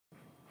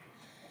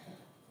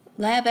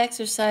Lab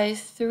exercise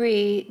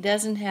 3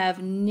 doesn't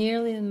have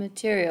nearly the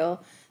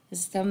material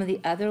as some of the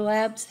other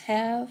labs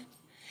have,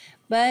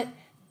 but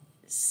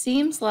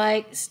seems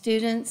like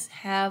students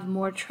have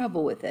more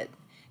trouble with it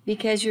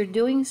because you're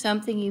doing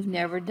something you've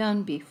never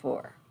done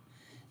before.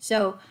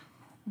 So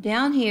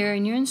down here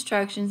in your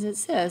instructions it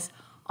says,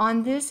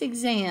 on this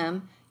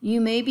exam you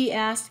may be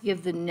asked to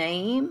give the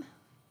name,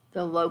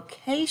 the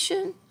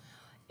location,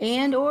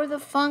 and or the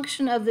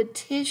function of the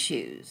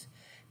tissues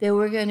that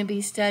we're going to be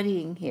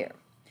studying here.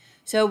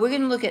 So we're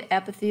going to look at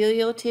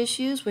epithelial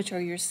tissues, which are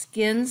your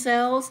skin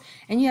cells,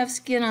 and you have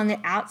skin on the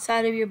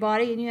outside of your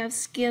body and you have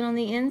skin on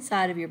the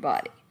inside of your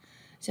body.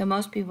 So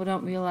most people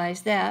don't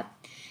realize that.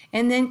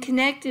 And then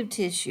connective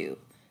tissue,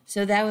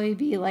 so that would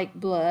be like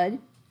blood.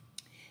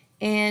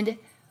 And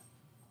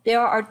there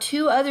are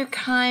two other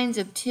kinds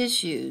of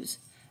tissues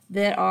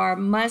that are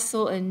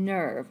muscle and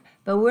nerve,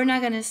 but we're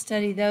not going to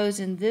study those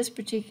in this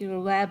particular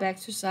lab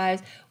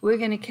exercise. We're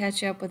going to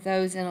catch up with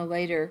those in a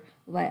later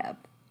lab.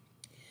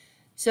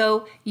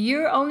 So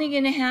you're only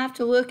going to have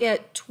to look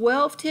at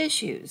 12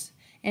 tissues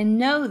and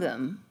know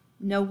them,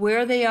 know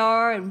where they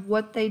are and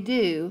what they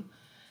do,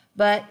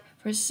 but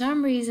for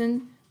some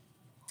reason,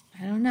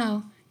 I don't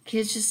know,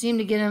 kids just seem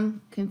to get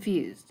them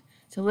confused.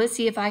 So let's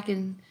see if I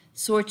can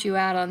sort you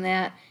out on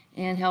that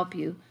and help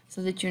you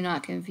so that you're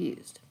not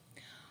confused.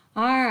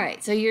 All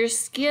right, so your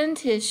skin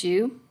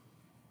tissue,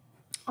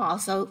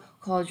 also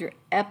called your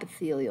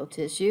epithelial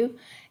tissue,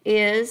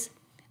 is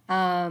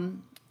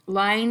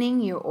lining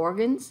your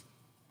organs,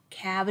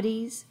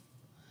 cavities,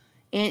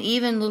 and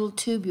even little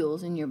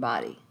tubules in your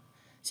body.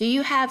 So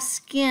you have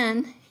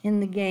skin in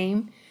the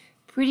game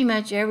pretty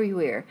much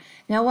everywhere.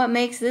 Now what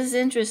makes this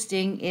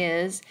interesting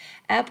is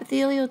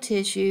epithelial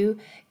tissue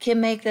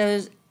can make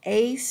those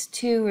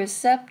ACE2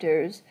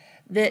 receptors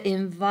that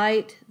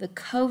invite the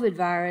COVID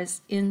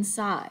virus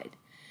inside.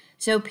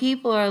 So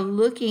people are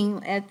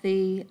looking at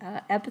the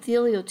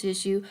epithelial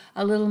tissue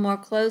a little more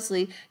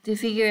closely to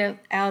figure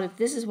out if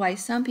this is why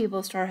some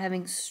people start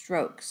having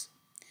strokes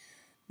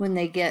when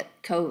they get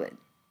COVID.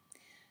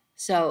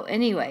 So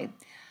anyway,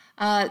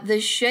 the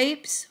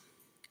shapes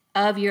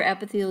of your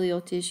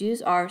epithelial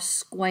tissues are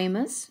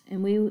squamous,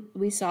 and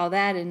we saw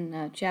that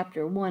in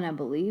chapter 1, I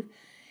believe,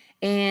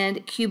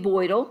 and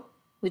cuboidal,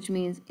 which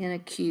means in a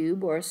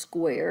cube or a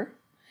square,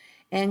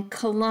 and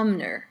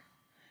columnar,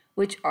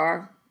 which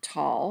are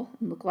tall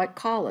and look like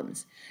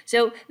columns.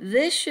 So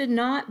this should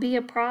not be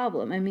a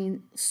problem. I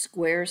mean,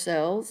 square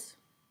cells,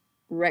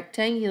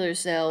 rectangular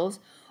cells,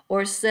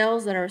 or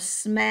cells that are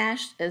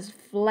smashed as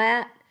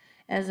flat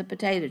as a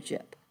potato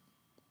chip.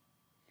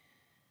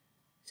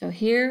 So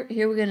here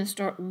we're going to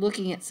start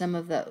looking at some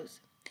of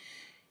those.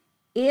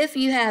 If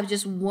you have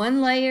just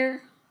one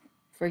layer,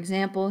 for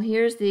example,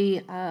 here's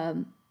the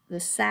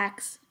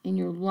sacs in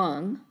your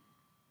lung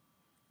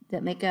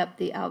that make up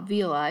the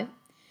alveoli.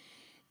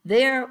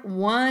 They're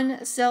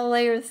one cell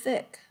layer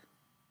thick.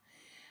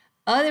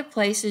 Other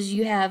places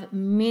you have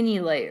many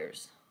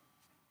layers.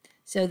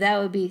 So that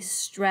would be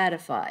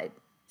stratified.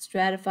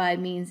 Stratified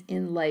means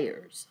in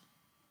layers.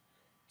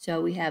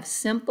 So we have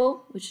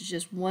simple, which is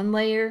just one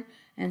layer,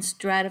 and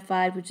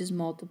stratified, which is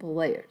multiple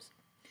layers.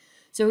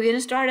 So we're going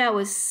to start out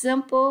with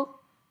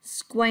simple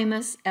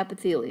squamous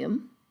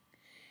epithelium.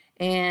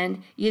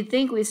 And you'd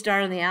think we'd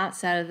start on the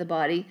outside of the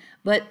body,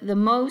 but the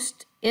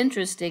most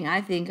interesting,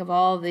 I think, of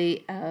all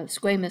the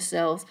squamous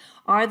cells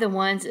are the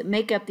ones that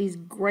make up these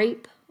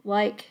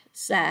grape-like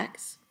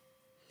sacs.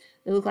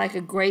 They look like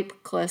a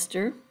grape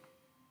cluster.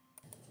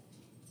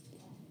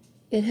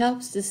 It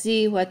helps to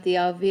see what the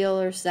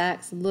alveolar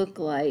sacs look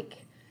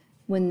like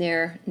when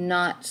they're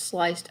not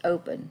sliced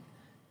open.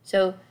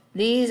 So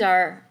these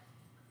are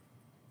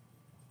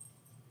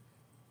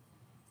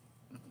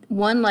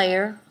one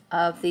layer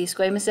of the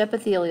squamous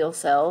epithelial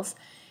cells,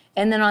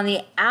 and then on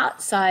the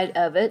outside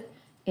of it,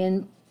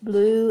 in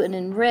blue and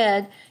in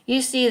red,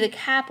 you see the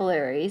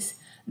capillaries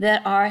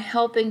that are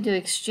helping to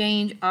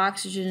exchange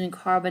oxygen and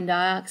carbon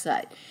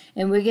dioxide.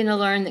 And we're going to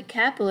learn that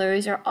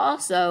capillaries are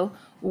also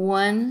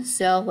one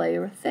cell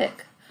layer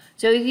thick.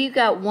 So if you've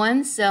got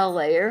one cell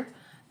layer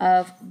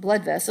of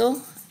blood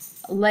vessel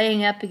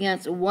laying up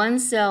against one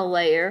cell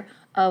layer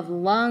of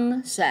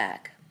lung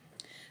sac,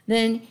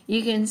 then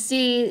you can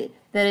see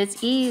that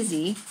it's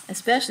easy,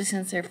 especially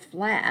since they're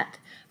flat,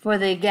 for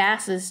the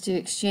gases to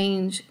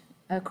exchange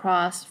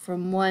across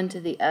from one to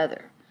the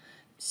other.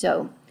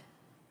 So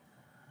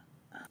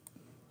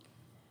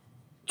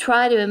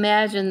try to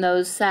imagine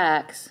those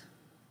sacs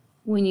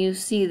when you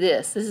see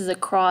this. This is a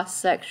cross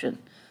section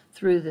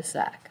through the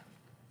sac.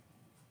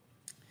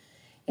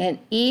 And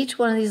each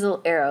one of these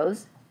little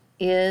arrows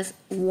is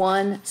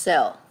one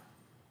cell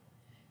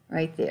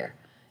right there.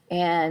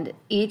 And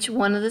each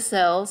one of the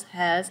cells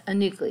has a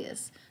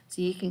nucleus.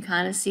 So you can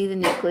kind of see the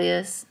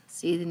nucleus,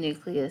 see the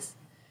nucleus,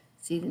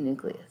 see the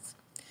nucleus.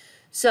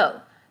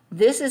 So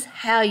this is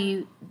how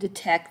you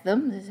detect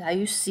them. This is how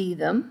you see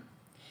them.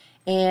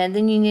 And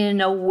then you need to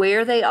know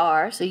where they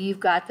are. So you've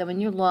got them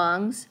in your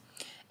lungs.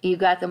 You've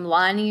got them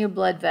lining your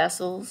blood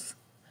vessels.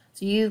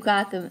 So you've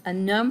got them a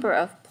number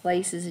of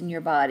places in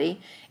your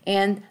body,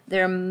 and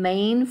their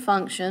main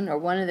function, or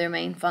one of their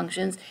main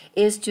functions,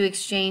 is to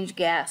exchange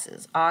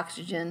gases,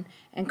 oxygen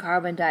and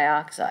carbon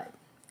dioxide.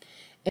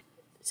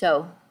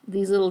 So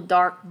these little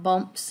dark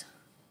bumps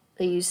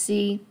that you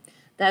see,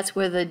 that's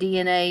where the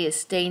DNA is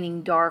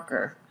staining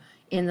darker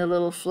in the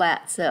little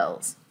flat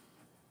cells.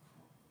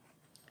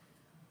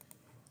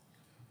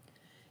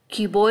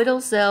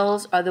 Cuboidal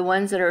cells are the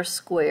ones that are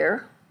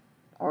square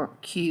or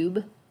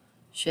cube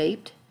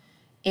shaped,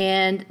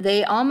 and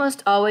they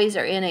almost always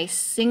are in a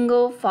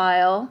single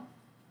file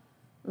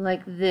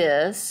like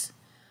this,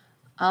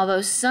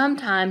 although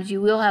sometimes you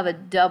will have a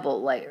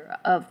double layer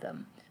of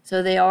them.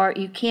 So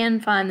you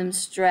can find them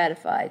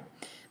stratified,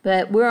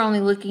 but we're only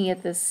looking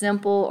at the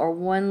simple or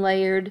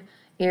one-layered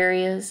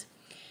areas.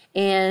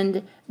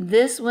 And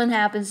this one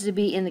happens to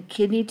be in the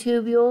kidney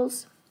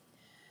tubules.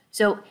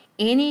 So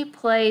any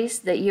place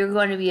that you're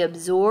going to be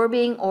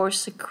absorbing or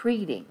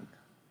secreting,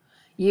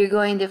 you're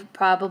going to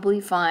probably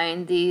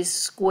find these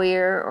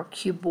square or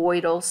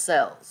cuboidal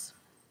cells.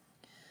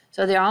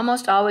 So they're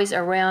almost always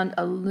around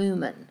a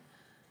lumen.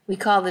 We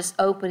call this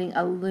opening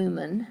a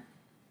lumen.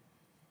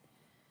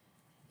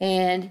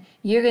 And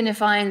you're going to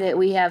find that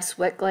we have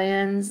sweat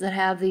glands that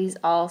have these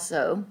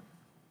also.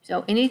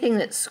 So anything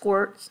that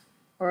squirts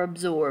or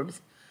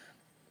absorbs,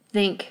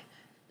 think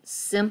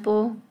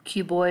simple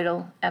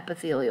cuboidal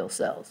epithelial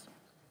cells.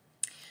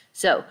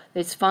 So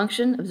its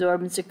function,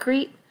 absorb and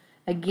secrete.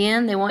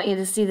 Again, they want you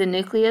to see the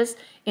nucleus.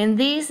 In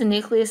these, the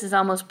nucleus is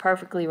almost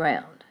perfectly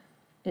round.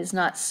 It's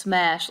not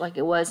smashed like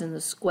it was in the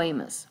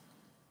squamous.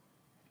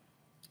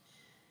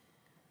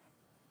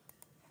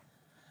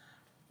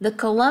 The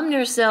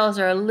columnar cells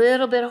are a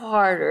little bit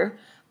harder,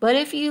 but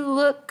if you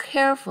look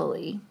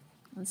carefully,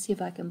 let's see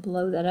if I can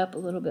blow that up a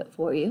little bit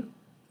for you.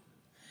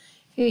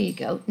 Here you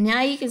go.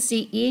 Now you can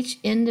see each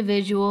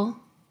individual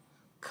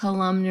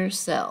columnar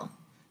cell.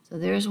 So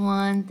there's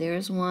one,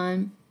 here's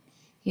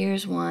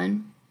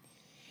one.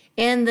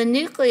 And the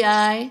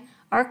nuclei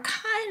are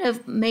kind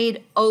of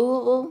made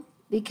oval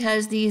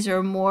because these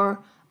are more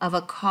of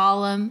a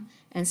column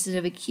instead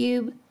of a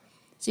cube.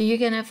 So you're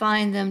going to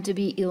find them to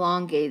be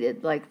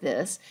elongated like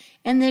this.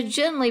 And they're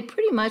generally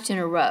pretty much in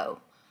a row.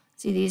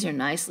 See, these are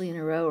nicely in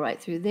a row right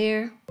through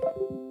there.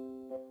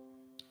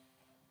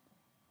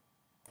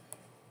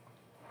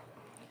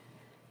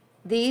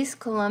 These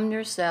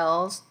columnar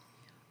cells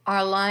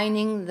are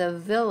lining the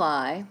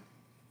villi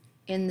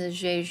in the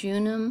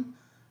jejunum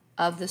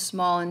of the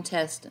small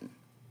intestine.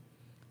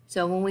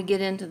 So when we get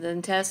into the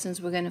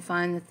intestines, we're going to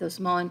find that the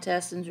small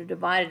intestines are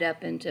divided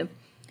up into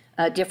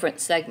different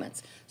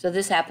segments. So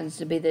this happens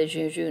to be the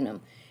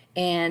jejunum.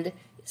 And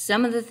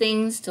some of the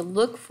things to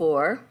look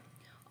for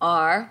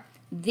are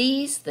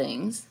these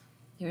things.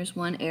 There's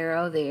one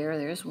arrow there,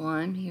 there's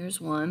one,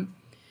 here's one.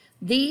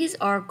 These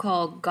are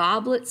called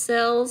goblet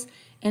cells,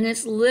 and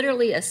it's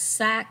literally a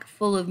sack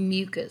full of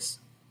mucus.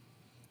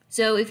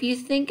 So if you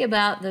think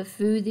about the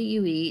food that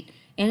you eat,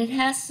 and it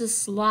has to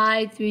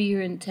slide through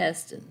your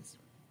intestines.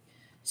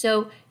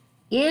 So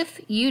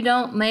if you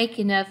don't make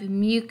enough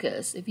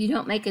mucus, if you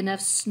don't make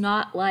enough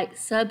snot-like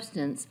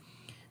substance,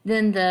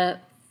 then the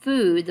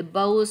food, the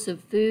bolus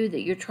of food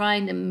that you're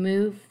trying to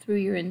move through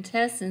your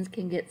intestines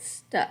can get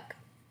stuck.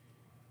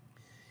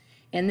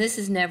 And this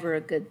is never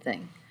a good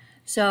thing.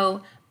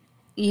 So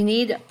you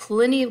need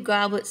plenty of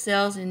goblet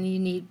cells and you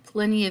need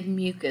plenty of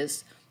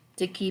mucus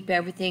to keep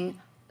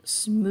everything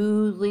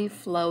smoothly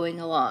flowing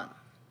along.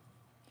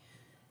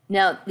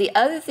 Now, the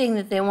other thing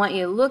that they want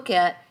you to look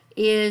at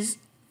is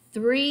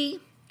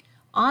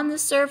on the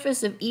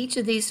surface of each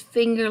of these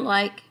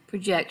finger-like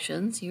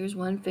projections. Here's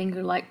one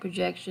finger-like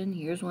projection,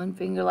 here's one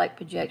finger-like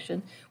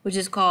projection, which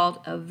is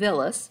called a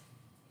villus.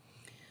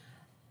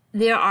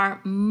 There are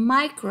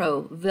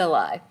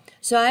microvilli.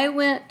 So I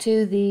went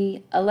to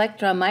the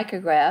electron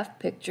micrograph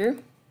picture,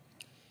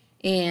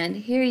 and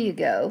here you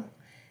go.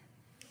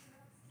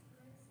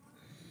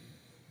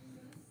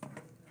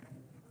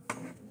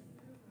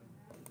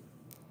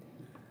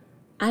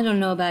 I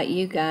don't know about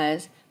you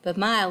guys, but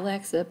my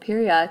Alexa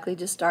periodically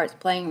just starts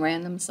playing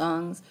random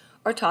songs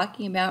or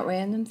talking about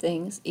random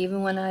things,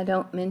 even when I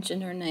don't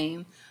mention her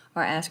name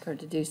or ask her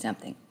to do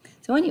something.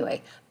 So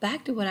anyway,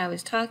 back to what I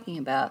was talking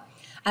about.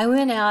 I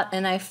went out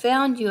and I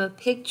found you a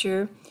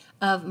picture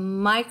of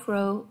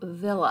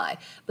microvilli.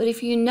 But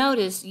if you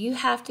notice, you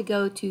have to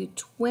go to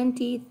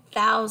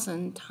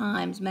 20,000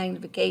 times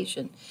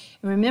magnification.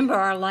 And remember,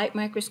 our light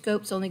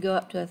microscopes only go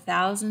up to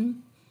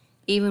 1,000,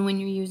 even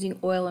when you're using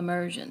oil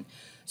immersion.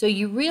 So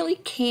you really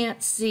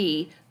can't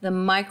see the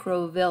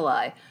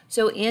microvilli.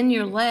 So in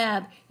your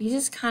lab, you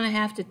just kind of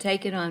have to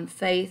take it on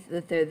faith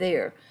that they're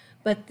there.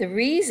 But the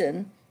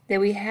reason that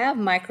we have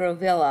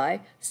microvilli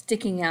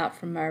sticking out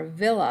from our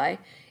villi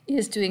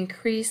is to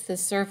increase the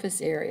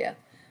surface area.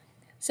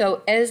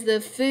 So as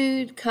the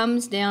food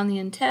comes down the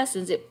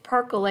intestines, it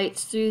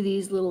percolates through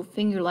these little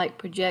finger-like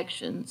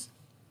projections,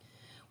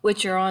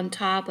 which are on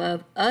top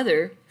of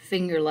other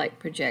finger-like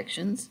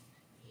projections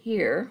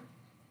here.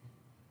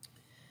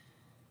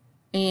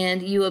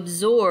 And you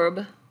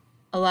absorb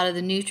a lot of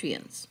the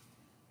nutrients.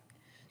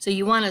 So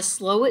you want to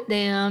slow it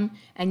down,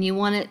 and you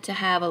want it to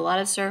have a lot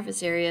of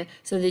surface area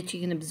so that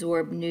you can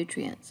absorb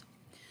nutrients.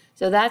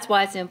 So that's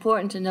why it's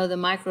important to know the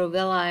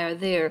microvilli are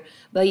there,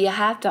 but you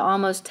have to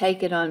almost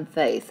take it on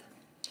faith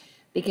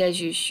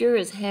because you sure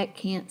as heck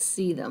can't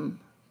see them,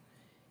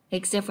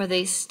 except for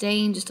they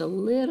stain just a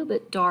little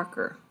bit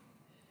darker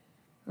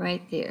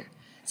right there.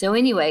 So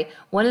anyway,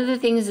 one of the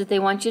things that they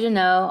want you to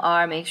know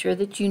are make sure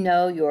that you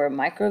know your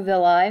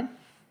microvilli,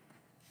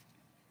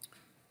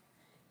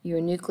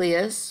 your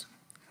nucleus,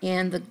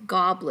 and the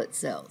goblet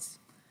cells.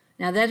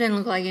 Now that doesn't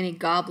look like any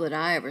goblet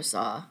I ever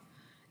saw.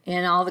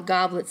 And all the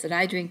goblets that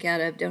I drink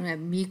out of don't have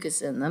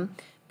mucus in them,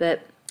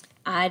 but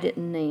I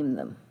didn't name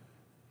them.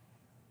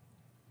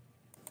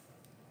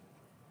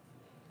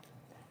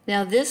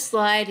 Now this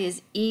slide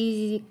is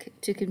easy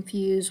to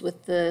confuse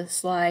with the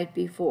slide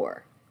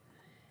before,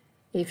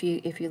 if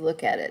you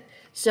look at it.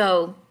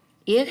 So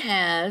it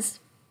has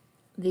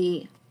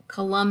the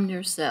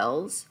columnar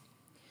cells,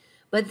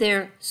 but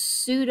they're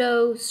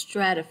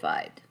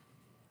pseudo-stratified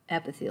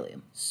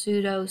epithelium,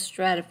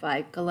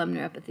 pseudo-stratified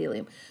columnar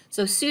epithelium.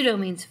 So pseudo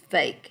means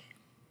fake.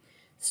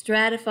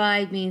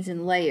 Stratified means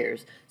in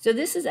layers. So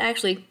this is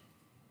actually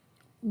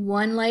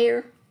one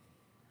layer,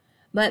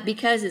 but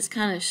because it's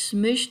kind of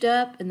smooshed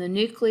up and the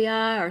nuclei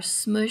are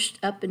smooshed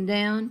up and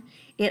down,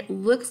 it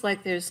looks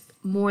like there's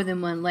more than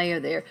one layer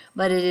there,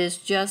 but it is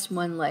just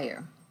one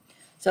layer.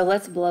 So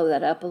let's blow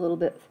that up a little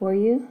bit for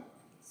you.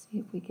 See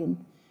if we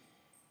can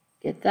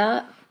get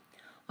that.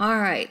 All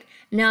right,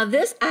 now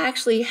this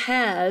actually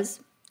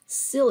has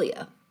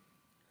cilia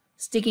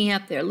sticking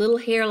up there, little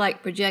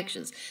hair-like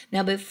projections.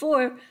 Now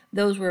before,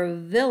 those were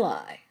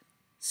villi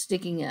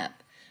sticking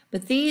up,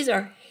 but these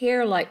are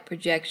hair-like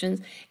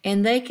projections,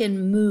 and they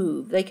can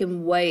move, they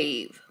can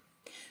wave.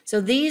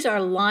 So these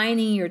are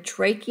lining your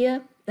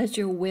trachea, that's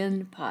your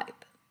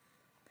windpipe.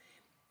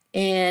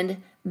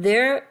 And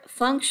their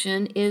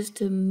function is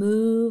to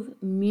move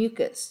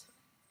mucus.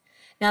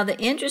 Now the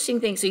interesting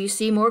thing, so you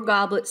see more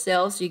goblet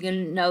cells, so you're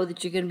going to know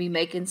that you're going to be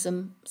making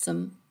some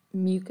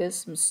mucus,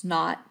 some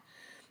snot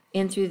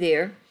in through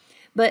there.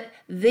 But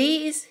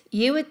these,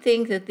 you would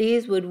think that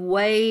these would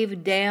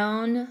wave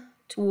down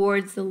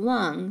towards the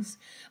lungs,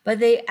 but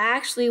they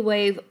actually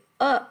wave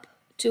up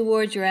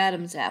towards your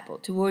Adam's apple,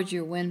 towards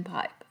your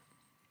windpipe,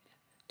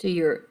 to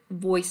your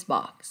voice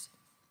box.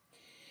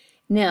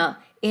 Now,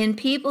 in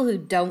people who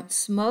don't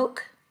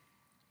smoke,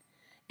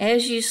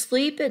 as you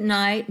sleep at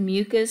night,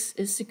 mucus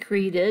is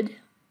secreted,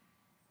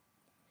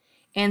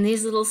 and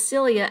these little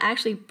cilia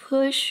actually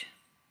push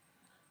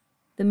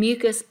the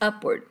mucus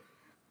upward.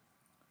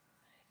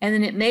 And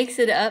then it makes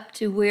it up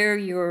to where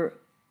your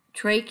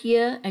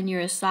trachea and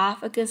your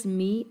esophagus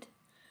meet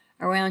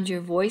around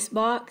your voice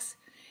box.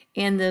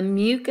 And the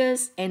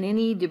mucus and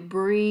any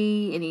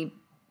debris, any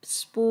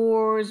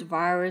spores,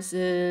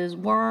 viruses,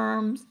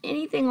 worms,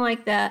 anything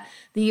like that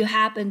that you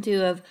happen to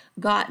have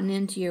gotten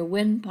into your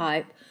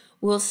windpipe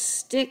will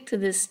stick to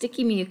this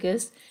sticky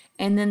mucus,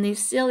 and then the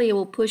cilia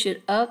will push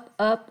it up,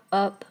 up,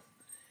 up,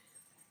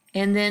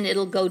 and then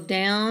it'll go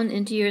down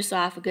into your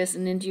esophagus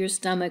and into your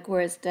stomach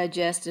where it's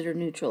digested or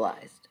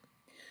neutralized.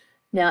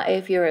 Now,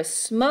 if you're a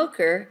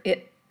smoker,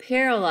 it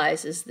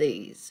paralyzes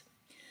these.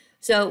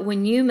 So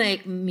when you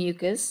make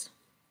mucus,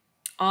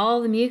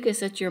 all the mucus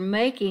that you're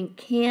making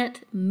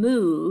can't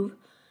move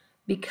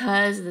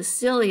because the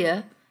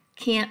cilia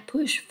can't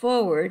push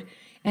forward,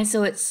 and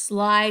so it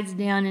slides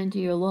down into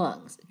your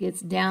lungs. It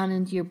gets down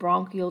into your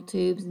bronchial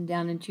tubes and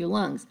down into your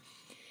lungs.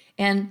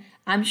 And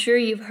I'm sure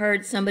you've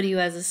heard somebody who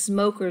has a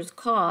smoker's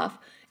cough.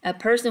 A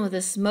person with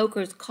a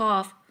smoker's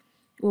cough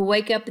will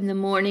wake up in the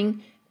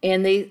morning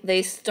and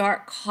they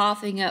start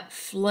coughing up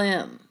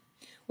phlegm.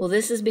 Well,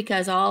 this is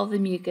because all the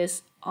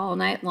mucus all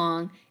night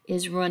long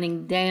is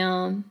running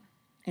down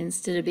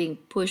instead of being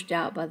pushed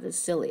out by the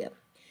cilia.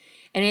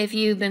 And if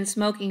you've been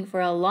smoking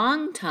for a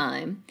long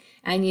time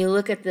and you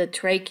look at the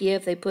trachea,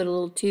 if they put a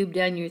little tube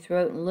down your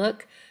throat and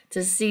look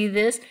to see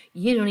this,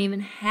 you don't even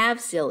have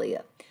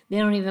cilia. They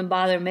don't even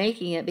bother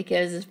making it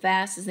because as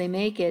fast as they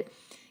make it,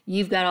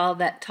 you've got all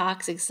that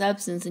toxic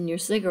substance in your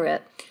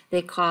cigarette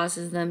that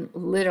causes them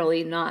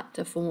literally not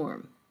to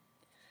form.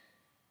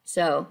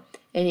 So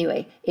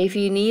anyway, if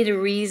you need a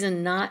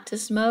reason not to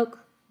smoke,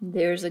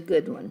 there's a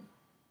good one.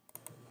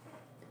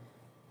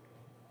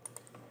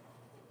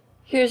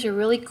 Here's a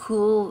really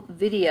cool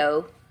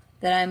video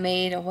that I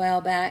made a while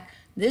back.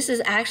 This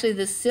is actually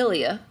the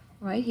cilia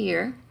right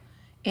here.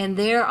 And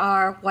there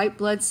are white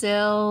blood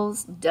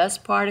cells,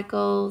 dust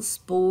particles,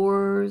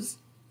 spores.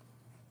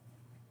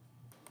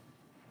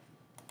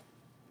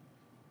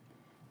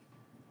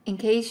 In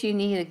case you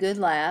need a good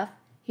laugh,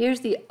 here's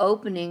the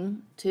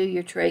opening to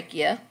your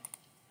trachea.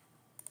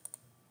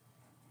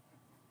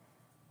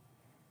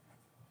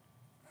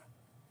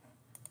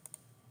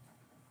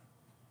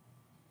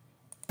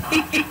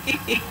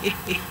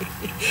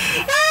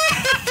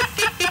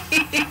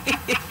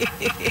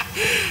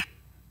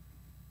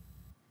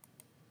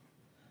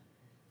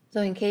 So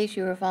in case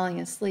you were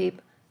falling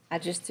asleep, I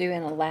just threw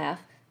in a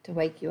laugh to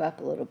wake you up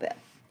a little bit.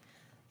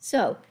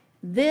 So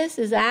this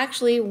is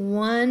actually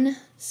one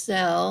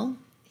cell.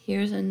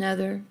 Here's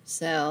another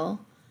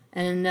cell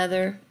and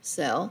another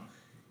cell.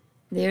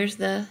 There's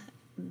the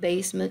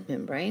basement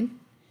membrane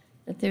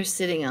that they're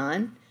sitting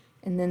on,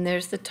 and then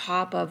there's the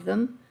top of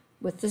them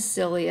with the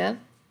cilia,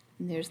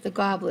 and there's the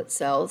goblet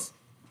cells.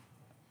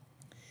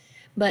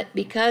 But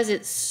because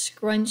it's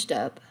scrunched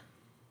up,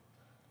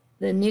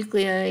 the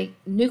nuclei,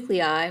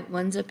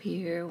 one's up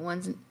here,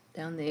 one's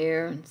down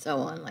there, and so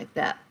on like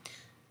that.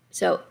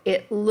 So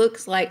it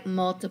looks like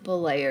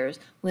multiple layers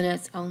when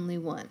it's only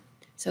one.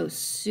 So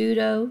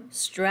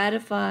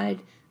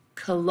pseudo-stratified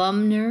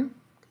columnar,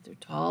 because they're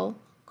tall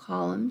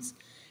columns,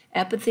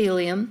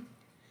 epithelium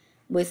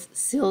with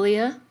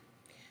cilia.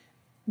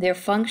 Their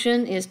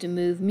function is to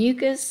move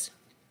mucus,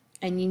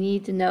 and you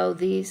need to know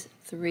these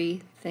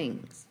three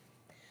things.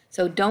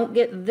 So don't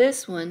get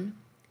this one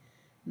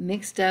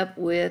mixed up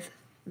with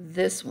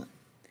this one.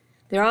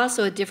 They're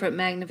also a different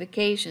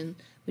magnification,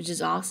 which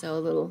is also a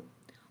little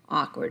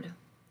awkward.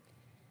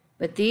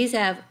 But these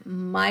have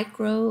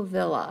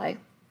microvilli,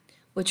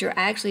 which are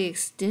actually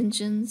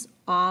extensions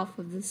off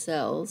of the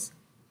cells.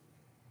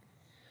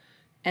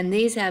 And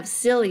these have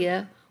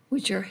cilia,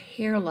 which are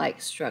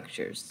hair-like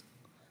structures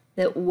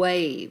that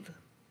wave.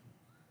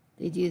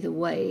 They do the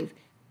wave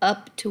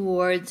up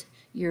towards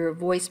your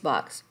voice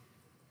box,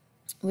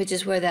 which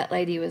is where that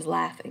lady was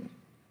laughing.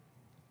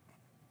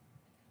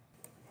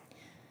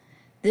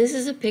 This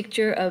is a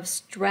picture of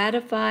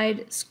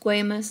stratified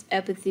squamous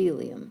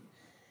epithelium.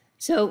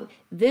 So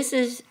this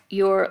is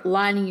your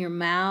lining your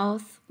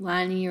mouth,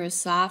 lining your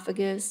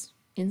esophagus,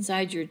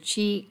 inside your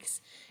cheeks,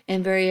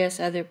 and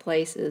various other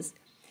places.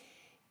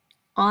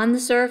 On the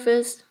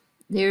surface,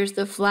 there's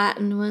the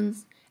flattened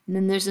ones, and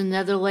then there's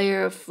another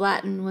layer of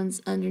flattened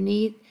ones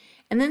underneath,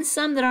 and then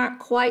some that aren't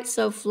quite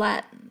so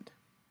flattened.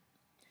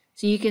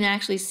 So you can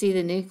actually see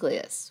the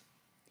nucleus.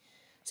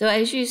 So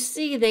as you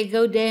see, they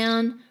go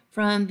down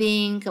from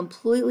being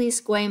completely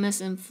squamous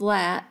and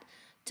flat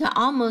to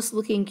almost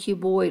looking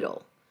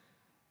cuboidal.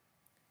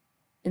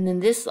 And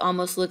then this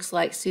almost looks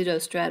like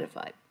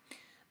pseudostratified.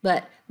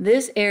 But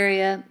this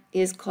area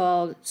is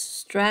called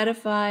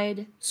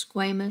stratified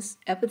squamous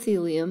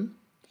epithelium,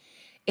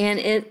 and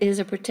it is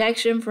a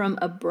protection from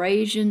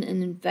abrasion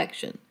and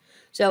infection.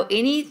 So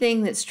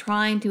anything that's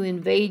trying to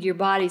invade your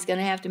body is going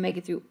to have to make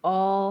it through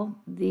all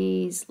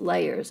these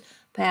layers,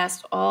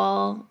 past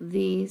all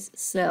these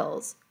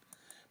cells,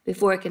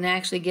 before it can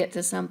actually get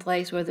to some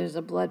place where there's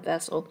a blood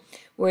vessel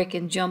where it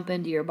can jump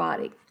into your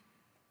body.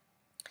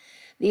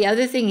 The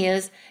other thing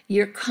is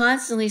you're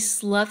constantly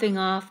sloughing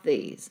off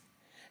these.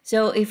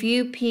 So if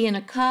you pee in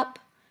a cup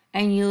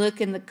and you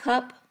look in the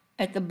cup,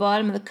 at the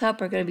bottom of the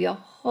cup are going to be a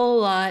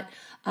whole lot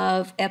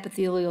of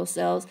epithelial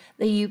cells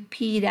that you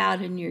peed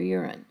out in your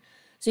urine.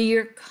 So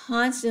you're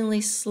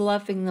constantly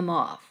sloughing them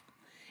off.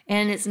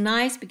 And it's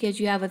nice because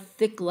you have a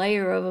thick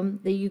layer of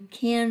them that you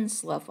can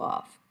slough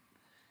off.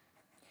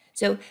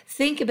 So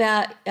think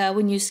about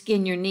when you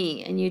skin your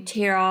knee and you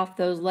tear off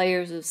those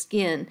layers of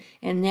skin,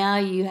 and now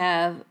you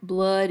have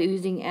blood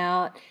oozing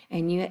out,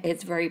 and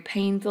it's very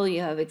painful.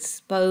 You have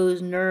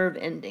exposed nerve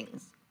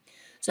endings.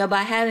 So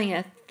by having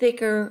a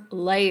thicker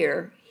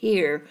layer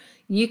here,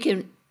 you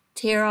can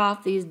tear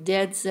off these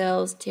dead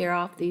cells, tear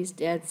off these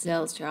dead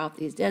cells, tear off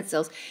these dead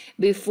cells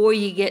before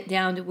you get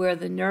down to where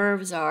the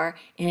nerves are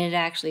and it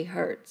actually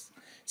hurts.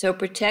 So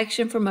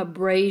protection from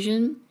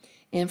abrasion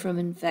and from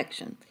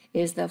infection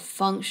is the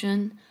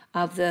function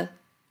of the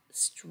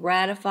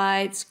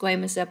stratified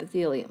squamous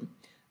epithelium,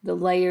 the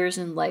layers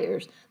and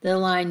layers that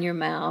line your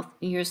mouth,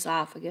 your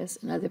esophagus,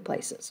 and other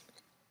places.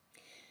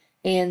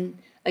 And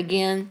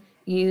again,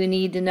 you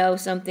need to know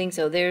something.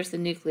 So there's the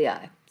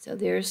nuclei. So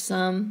there's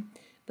some,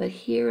 but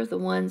here are the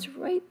ones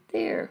right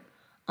there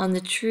on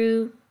the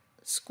true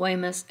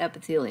squamous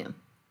epithelium.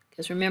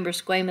 Because remember,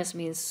 squamous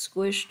means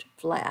squished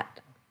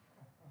flat.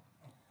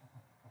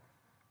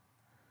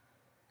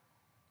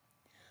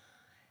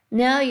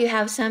 Now you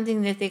have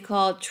something that they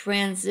call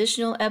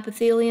transitional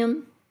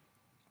epithelium.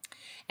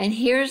 And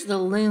here's the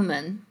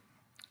lumen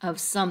of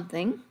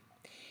something.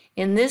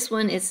 In this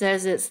one, it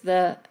says it's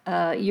the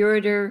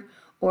ureter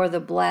or the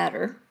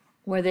bladder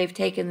where they've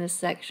taken this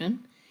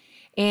section.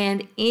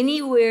 And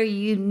anywhere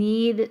you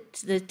need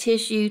the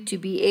tissue to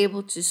be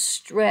able to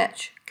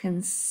stretch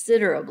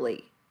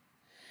considerably,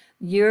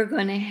 you're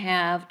going to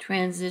have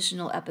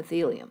transitional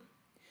epithelium.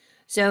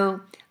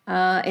 So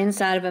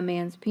inside of a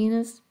man's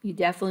penis, you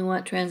definitely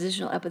want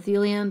transitional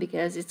epithelium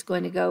because it's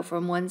going to go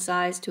from one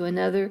size to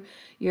another.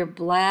 Your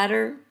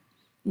bladder,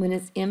 when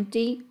it's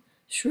empty,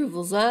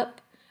 shrivels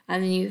up,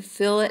 and then you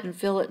fill it and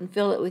fill it and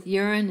fill it with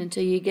urine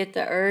until you get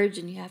the urge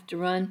and you have to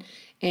run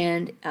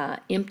and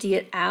empty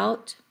it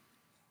out.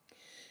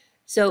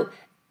 So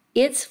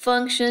its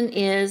function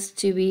is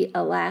to be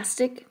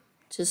elastic,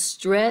 to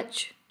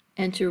stretch,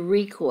 and to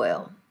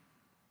recoil.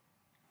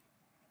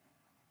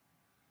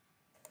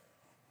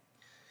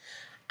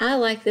 I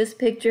like this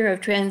picture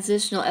of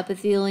transitional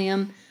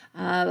epithelium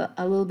a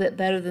little bit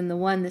better than the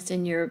one that's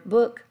in your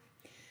book.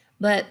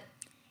 But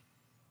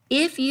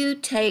if you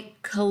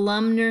take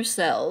columnar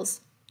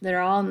cells that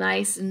are all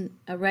nice and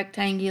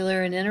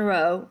rectangular and in a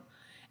row,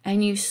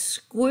 and you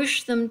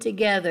squish them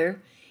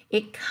together,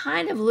 it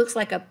kind of looks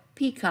like a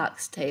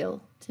peacock's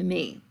tail to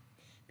me.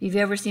 If you've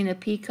ever seen a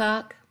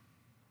peacock.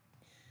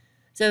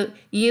 So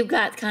you've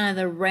got kind of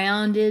the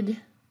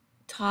rounded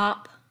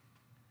top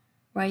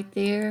right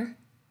there.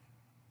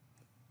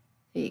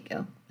 There you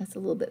go. That's a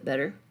little bit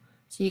better.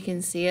 So you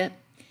can see it.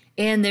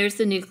 And there's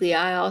the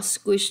nuclei all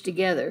squished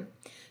together.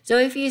 So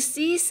if you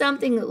see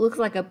something that looks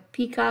like a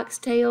peacock's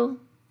tail,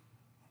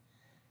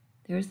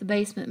 there's the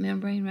basement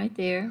membrane right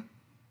there.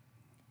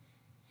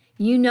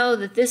 You know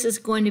that this is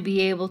going to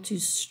be able to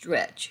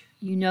stretch.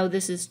 You know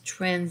this is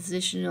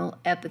transitional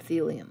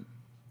epithelium.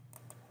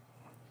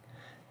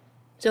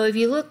 So if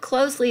you look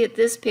closely at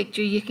this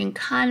picture, you can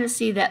kind of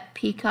see that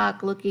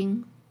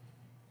peacock-looking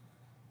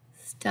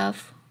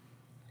stuff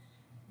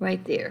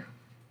right there.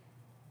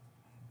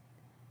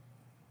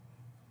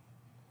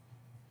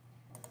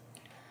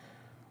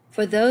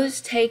 For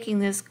those taking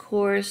this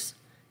course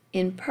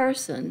in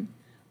person,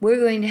 we're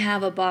going to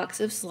have a box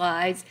of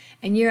slides,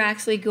 and you're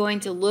actually going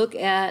to look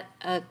at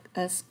a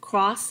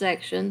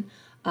cross-section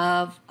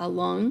of a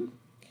lung.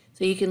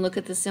 So you can look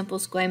at the simple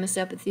squamous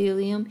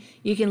epithelium.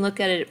 You can look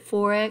at it at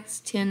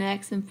 4x,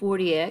 10x, and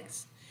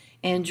 40x,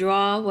 and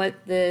draw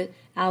what the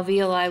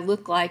alveoli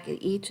look like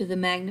at each of the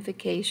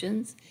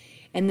magnifications.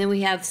 And then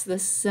we have the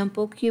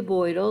simple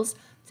cuboidals.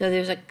 So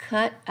there's a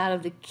cut out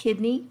of the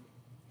kidney,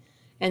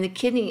 and the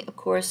kidney, of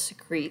course,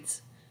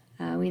 secretes.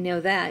 We know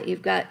that.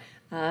 You've got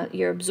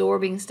you're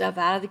absorbing stuff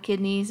out of the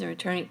kidneys and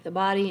returning it to the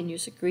body, and you're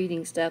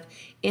secreting stuff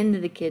into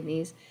the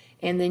kidneys.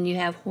 And then you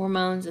have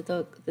hormones that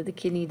the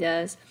kidney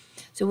does.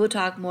 So we'll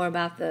talk more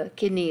about the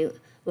kidney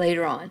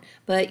later on.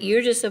 But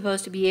you're just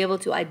supposed to be able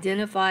to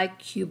identify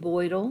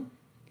cuboidal.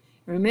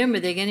 Remember,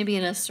 they're going to be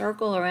in a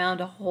circle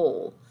around a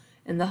hole,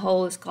 and the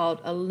hole is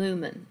called a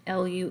lumen,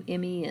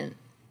 L-U-M-E-N.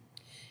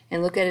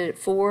 And look at it at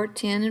 4,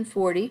 10, and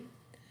 40.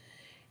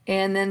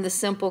 And then the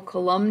simple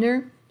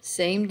columnar,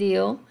 same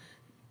deal.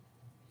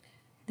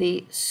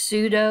 The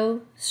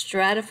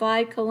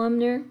pseudo-stratified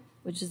columnar,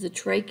 which is the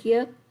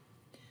trachea.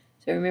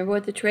 So remember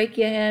what the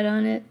trachea had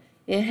on it?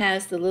 It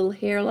has the little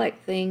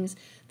hair-like things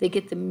that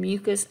get the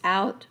mucus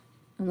out,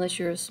 unless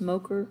you're a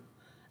smoker,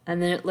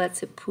 and then it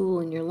lets it pool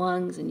in your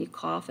lungs and you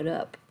cough it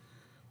up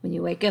when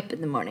you wake up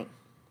in the morning.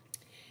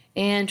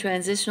 And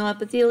transitional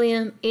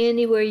epithelium,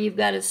 anywhere you've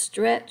got a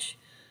stretch,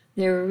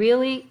 they're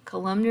really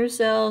columnar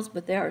cells,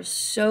 but they are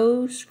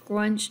so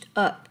scrunched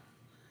up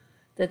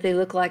that they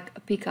look like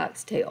a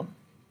peacock's tail.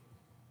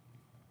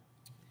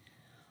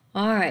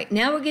 All right,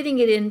 now we're getting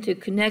it into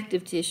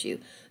connective tissue.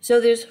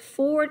 So there's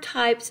 4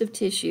 types of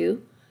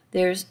tissue.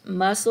 There's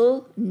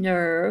muscle,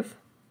 nerve,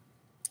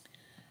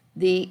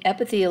 the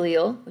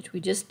epithelial, which we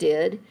just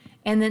did,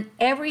 and then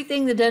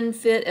everything that doesn't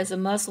fit as a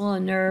muscle, a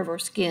nerve, or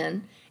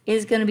skin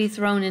is going to be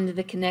thrown into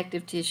the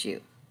connective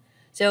tissue.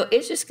 So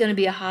it's just going to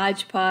be a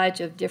hodgepodge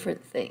of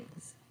different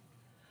things.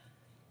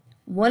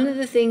 One of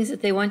the things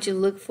that they want you to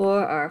look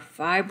for are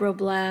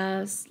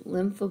fibroblasts,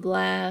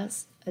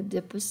 lymphoblasts,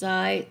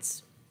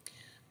 adipocytes,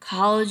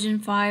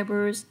 collagen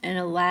fibers, and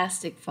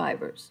elastic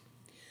fibers.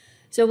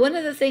 So one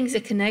of the things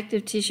that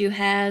connective tissue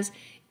has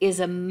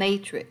is a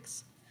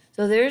matrix.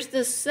 So there's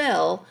the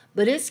cell,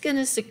 but it's going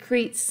to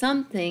secrete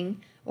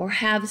something or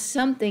have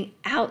something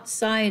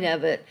outside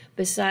of it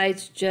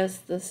besides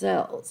just the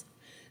cells.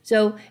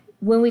 So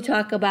when we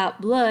talk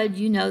about blood,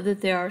 you know that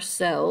there are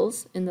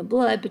cells in the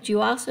blood, but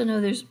you also know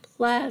there's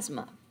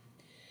plasma.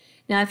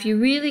 Now, if you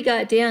really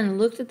got down and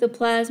looked at the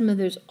plasma,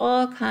 there's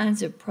all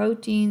kinds of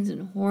proteins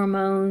and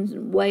hormones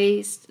and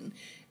waste and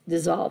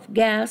dissolved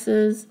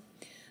gases.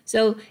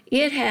 So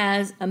it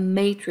has a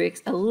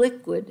matrix, a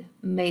liquid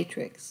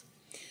matrix.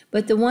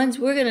 But the ones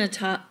we're going to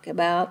talk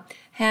about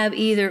have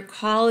either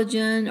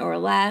collagen or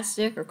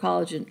elastic, or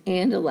collagen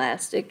and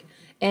elastic,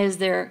 as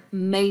their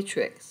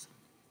matrix.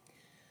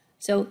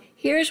 So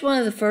here's one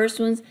of the first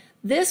ones.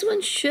 This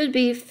one should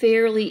be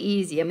fairly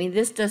easy. I mean,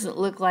 this doesn't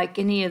look like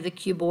any of the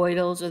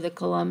cuboidals or the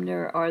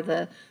columnar or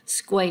the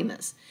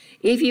squamous.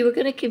 If you were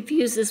going to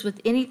confuse this with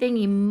anything,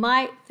 you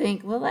might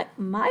think, well, that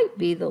might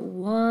be the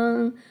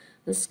lung,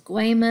 the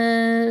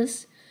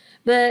squamous,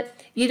 but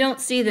you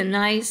don't see the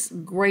nice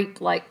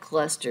grape-like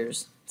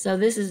clusters. So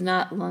this is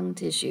not lung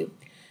tissue.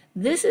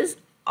 This is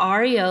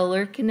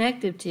areolar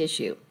connective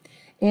tissue.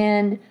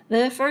 And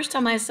the first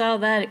time I saw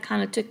that, it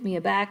kind of took me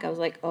aback. I was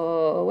like,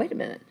 oh, wait a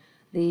minute.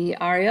 The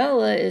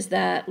areola is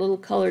that little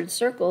colored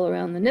circle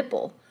around the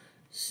nipple.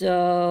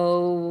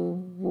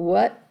 So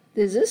what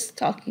is this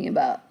talking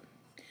about?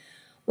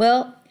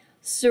 Well,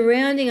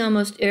 surrounding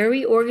almost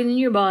every organ in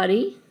your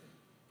body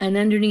and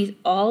underneath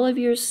all of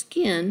your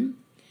skin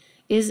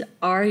is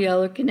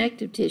areolar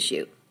connective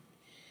tissue.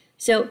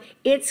 So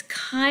it's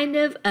kind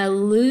of a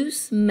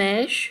loose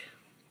mesh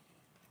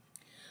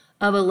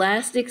of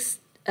elastic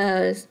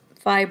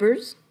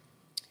fibers,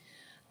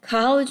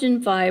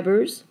 collagen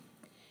fibers,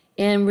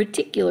 and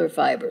reticular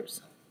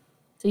fibers.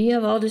 So you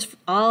have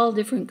all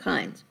different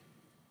kinds.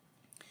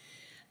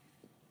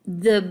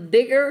 The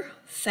bigger,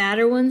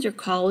 fatter ones are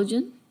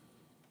collagen.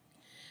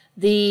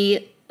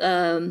 The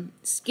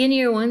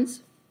skinnier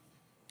ones,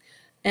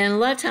 and a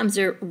lot of times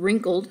they're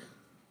wrinkled.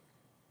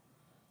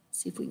 Let's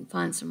see if we can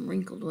find some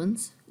wrinkled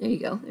ones. There you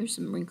go. There's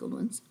some wrinkled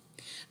ones.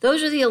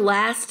 Those are the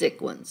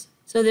elastic ones.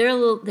 So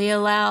they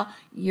allow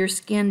your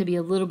skin to be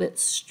a little bit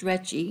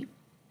stretchy.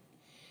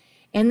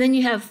 And then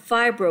you have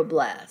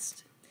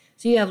fibroblasts.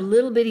 So you have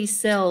little bitty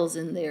cells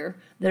in there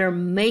that are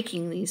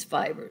making these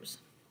fibers.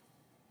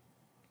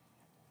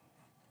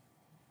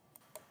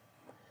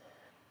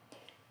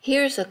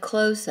 Here's a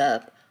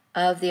close-up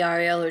of the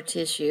areolar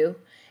tissue.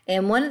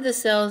 And one of the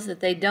cells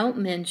that they don't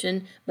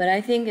mention, but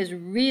I think is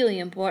really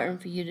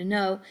important for you to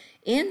know,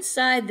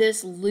 inside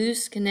this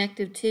loose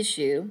connective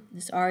tissue,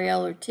 this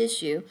areolar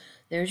tissue,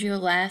 there's your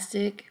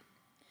elastic,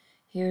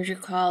 here's your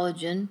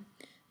collagen,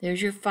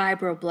 there's your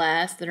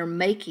fibroblasts that are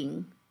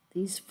making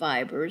these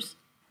fibers.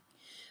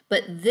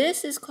 But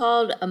this is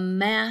called a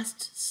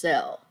mast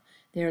cell.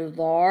 They're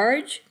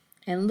large,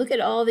 and look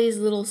at all these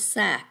little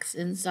sacs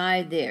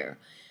inside there.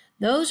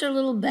 Those are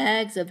little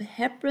bags of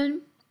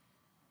heparin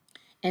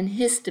and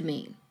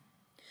histamine.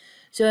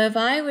 So if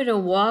I were to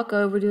walk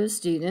over to a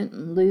student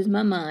and lose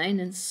my mind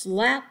and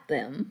slap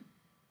them,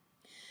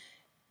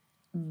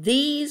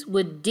 these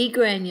would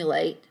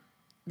degranulate,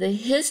 the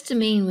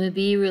histamine would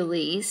be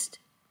released,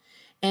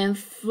 and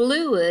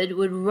fluid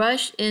would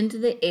rush into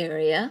the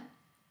area.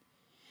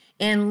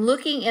 And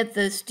looking at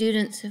the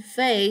student's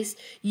face,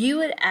 you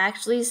would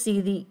actually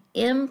see the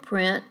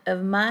imprint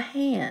of my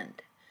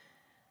hand,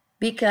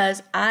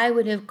 because I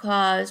would have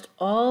caused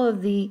all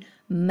of the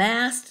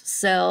mast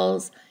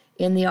cells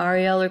in the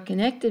areolar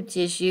connective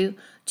tissue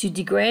to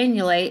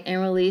degranulate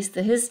and release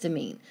the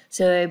histamine.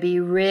 So it would be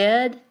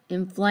red,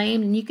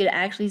 inflamed, and you could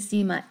actually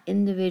see my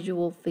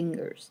individual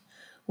fingers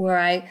where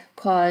I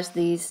caused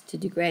these to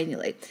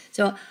degranulate.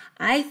 So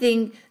I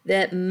think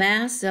that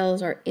mast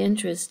cells are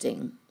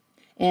interesting,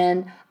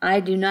 and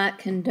I do not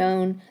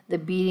condone the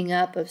beating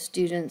up of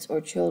students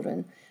or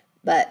children,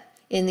 but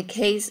in the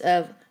case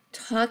of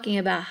talking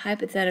about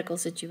hypothetical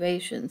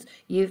situations,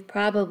 you've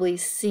probably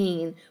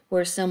seen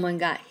where someone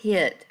got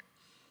hit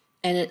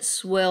and it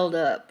swelled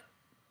up,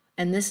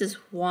 and this is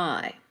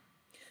why.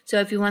 So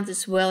if you want the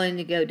swelling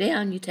to go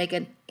down, you take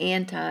an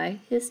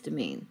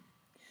antihistamine.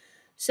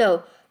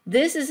 So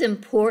this is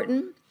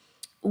important.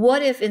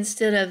 What if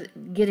instead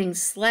of getting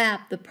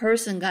slapped, the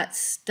person got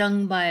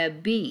stung by a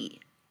bee?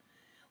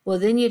 Well,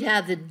 then you'd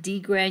have the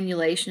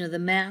degranulation of the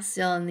mast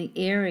cell in the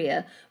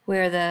area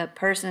where the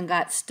person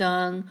got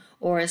stung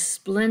or a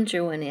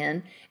splinter went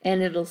in,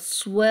 and it'll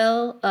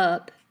swell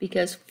up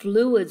because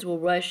fluids will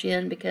rush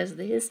in because of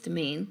the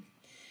histamine,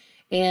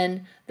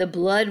 and the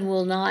blood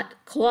will not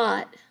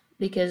clot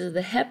because of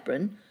the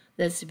heparin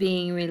that's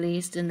being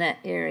released in that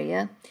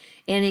area,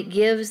 and it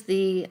gives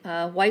the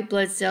white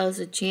blood cells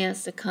a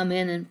chance to come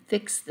in and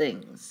fix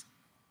things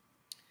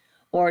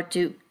or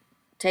to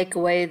take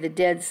away the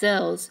dead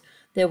cells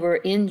that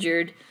were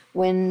injured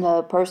when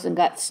the person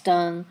got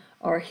stung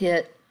or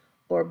hit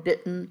or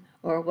bitten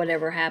or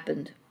whatever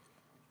happened.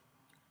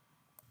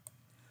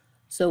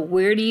 So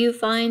where do you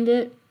find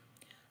it?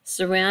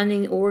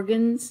 Surrounding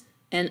organs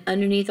and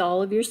underneath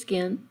all of your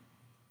skin.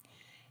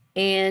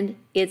 And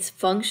its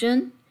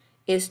function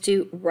is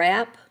to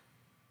wrap,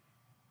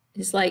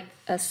 it's like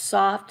a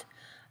soft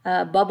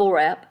bubble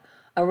wrap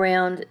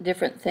around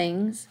different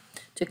things,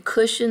 to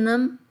cushion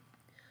them,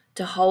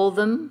 to hold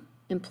them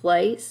in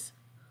place.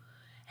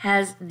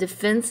 Has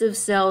defensive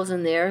cells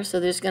in there, so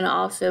there's going to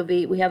also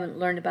be, we haven't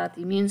learned about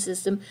the immune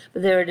system,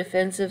 but there are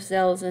defensive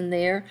cells in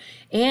there,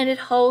 and it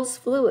holds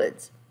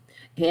fluids,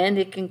 and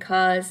it can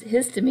cause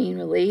histamine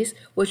release,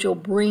 which will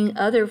bring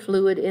other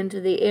fluid into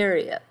the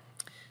area.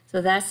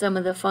 So that's some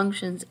of the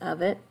functions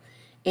of it,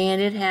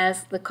 and it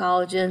has the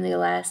collagen, the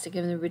elastic,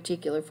 and the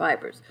reticular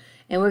fibers,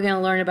 and we're going to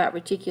learn about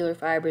reticular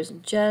fibers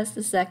in just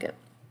a second.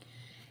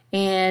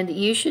 And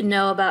you should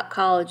know about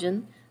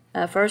collagen.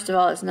 First of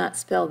all, it's not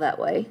spelled that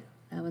way.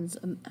 That one's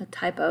a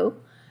typo.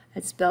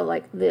 It's spelled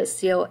like this,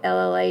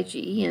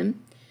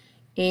 C-O-L-L-A-G-E-N,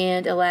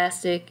 and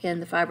elastic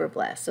and the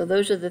fibroblast. So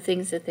those are the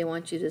things that they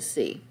want you to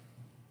see.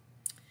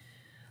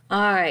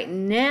 All right,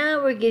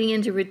 now we're getting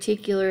into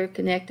reticular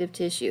connective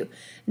tissue.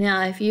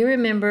 Now, if you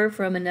remember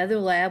from another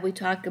lab, we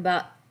talked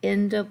about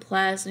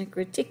endoplasmic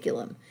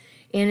reticulum,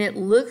 and it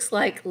looks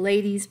like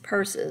ladies'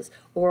 purses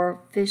or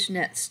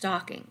fishnet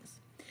stockings.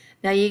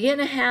 Now, you're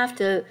going to have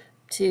to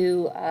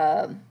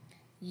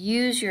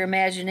use your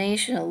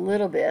imagination a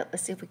little bit.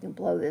 Let's see if we can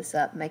blow this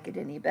up, make it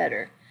any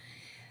better.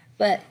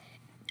 But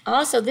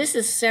also, this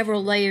is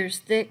several layers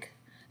thick,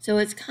 so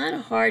it's kind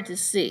of hard to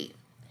see.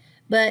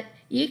 But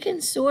you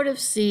can sort of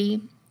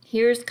see,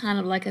 here's kind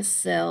of like a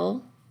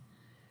cell,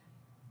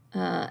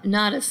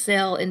 not a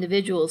cell,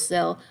 individual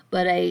cell,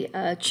 but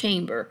a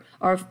chamber.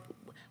 Or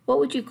what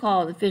would you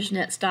call the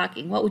fishnet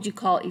stocking? What would you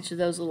call each of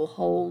those little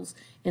holes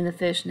in the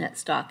fishnet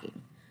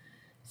stocking?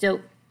 So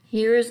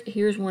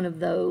here's one of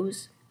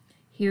those.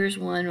 Here's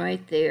one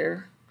right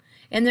there.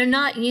 And they're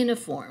not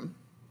uniform.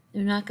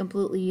 They're not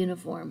completely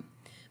uniform.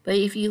 But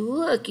if you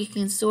look, you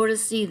can sort of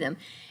see them.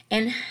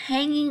 And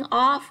hanging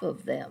off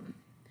of them,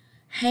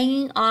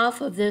 Hanging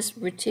off of this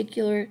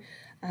reticular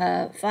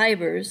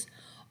fibers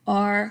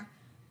are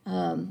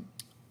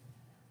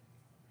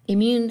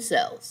immune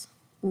cells,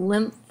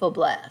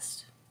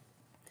 lymphoblasts.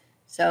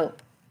 So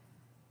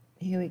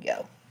here we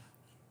go.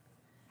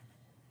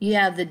 You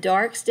have the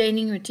dark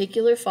staining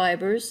reticular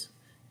fibers,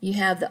 you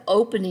have the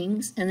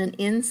openings, and then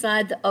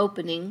inside the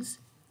openings,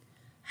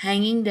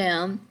 hanging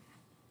down,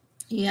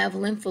 you have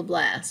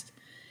lymphoblasts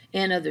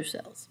and other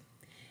cells.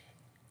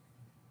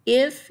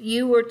 If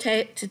you were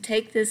to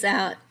take this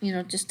out,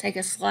 just take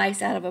a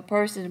slice out of a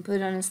person and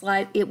put it on a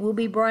slide, it will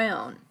be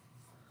brown.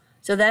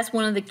 So that's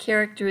one of the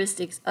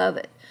characteristics of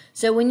it.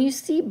 So when you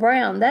see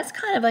brown, that's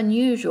kind of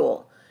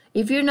unusual.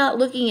 If you're not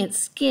looking at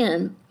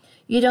skin,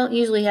 you don't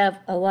usually have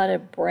a lot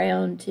of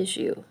brown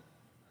tissue.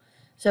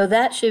 So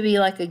that should be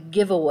like a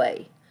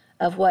giveaway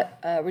of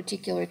what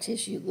reticular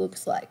tissue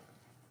looks like.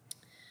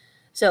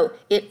 So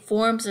it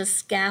forms a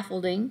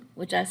scaffolding,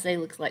 which I say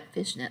looks like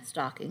fishnet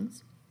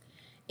stockings,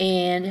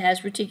 and it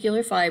has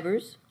reticular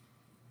fibers.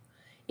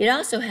 It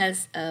also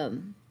has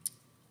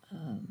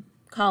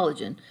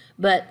collagen,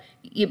 but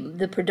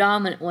the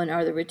predominant one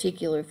are the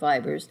reticular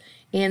fibers.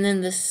 And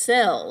then the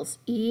cells,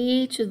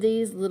 each of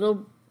these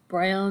little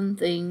brown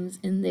things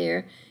in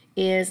there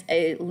is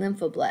a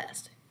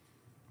lymphoblast.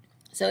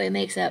 So it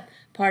makes up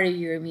part of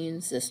your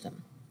immune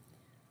system.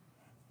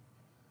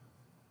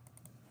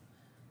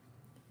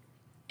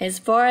 As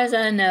far as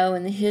I know,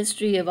 in the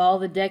history of all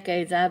the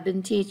decades I've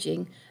been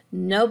teaching,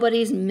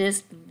 nobody's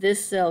missed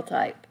this cell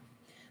type.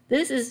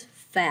 This is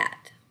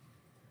fat,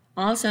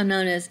 also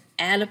known as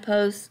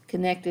adipose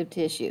connective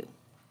tissue.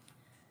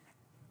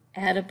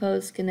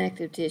 Adipose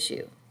connective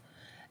tissue.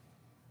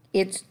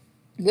 It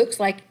looks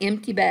like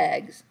empty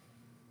bags.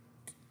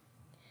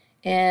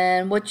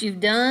 And what you've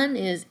done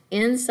is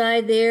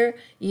inside there,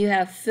 you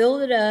have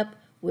filled it up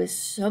with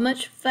so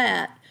much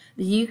fat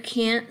that you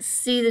can't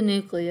see the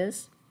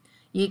nucleus.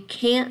 You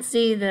can't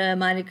see the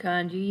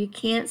mitochondria. You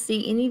can't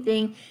see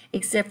anything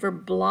except for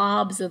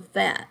blobs of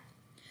fat.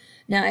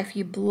 Now, if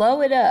you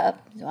blow it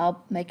up,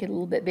 I'll make it a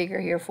little bit bigger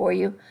here for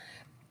you.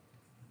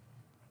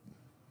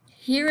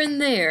 Here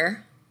and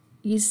there,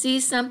 you see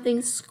something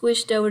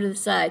squished over to the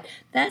side.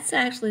 That's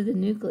actually the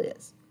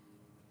nucleus.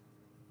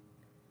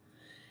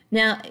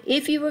 Now,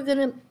 if you were going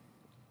to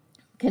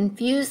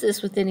confuse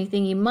this with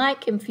anything, you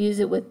might confuse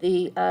it with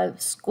the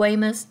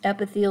squamous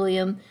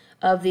epithelium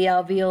of the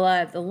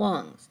alveoli of the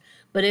lungs.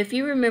 But if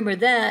you remember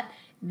that,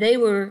 they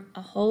were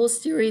a whole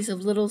series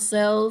of little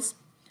cells,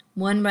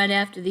 one right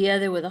after the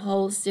other with a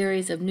whole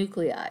series of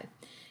nuclei.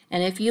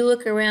 And if you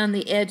look around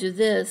the edge of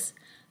this,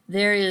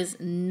 there is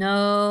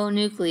no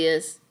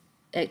nucleus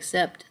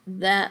except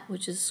that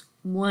which is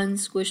one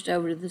squished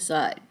over to the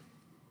side.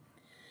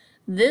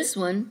 This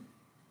one,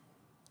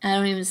 I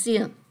don't even see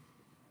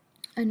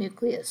a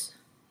nucleus.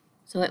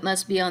 So it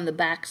must be on the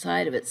back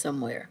side of it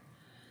somewhere.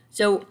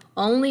 So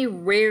only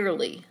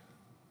rarely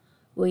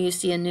will you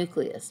see a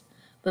nucleus,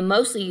 but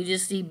mostly you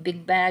just see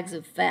big bags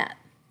of fat.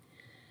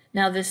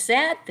 Now the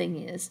sad thing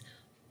is,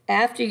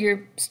 after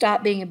you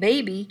stop being a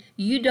baby,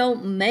 you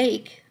don't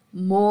make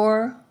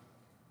more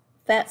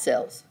fat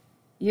cells.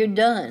 You're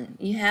done.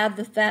 You have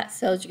the fat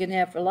cells you're going to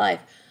have for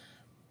life,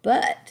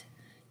 but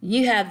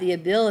you have the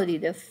ability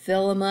to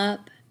fill them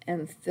up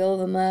and fill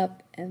them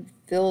up and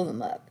fill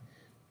them up,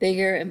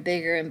 bigger and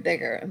bigger and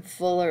bigger and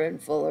fuller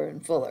and fuller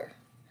and fuller.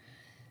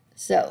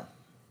 So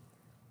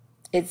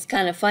it's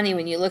kind of funny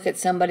when you look at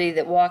somebody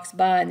that walks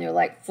by and they're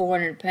like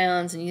 400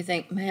 pounds and you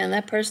think, man,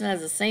 that person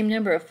has the same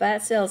number of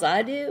fat cells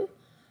I do?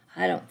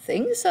 I don't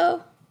think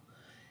so.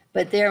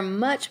 But they're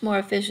much more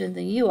efficient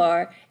than you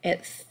are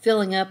at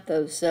filling up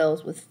those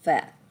cells with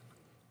fat.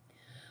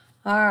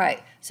 All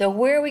right, so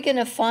where are we going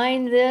to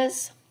find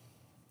this?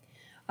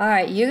 All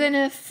right, you're going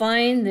to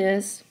find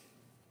this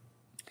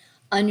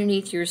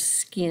underneath your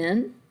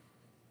skin,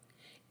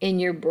 in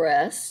your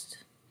breast,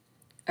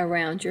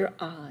 around your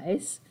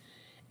eyes,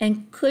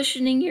 and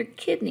cushioning your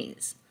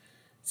kidneys.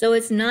 So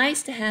it's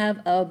nice to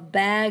have a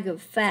bag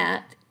of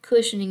fat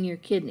cushioning your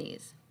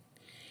kidneys.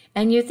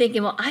 And you're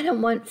thinking, well, I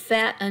don't want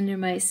fat under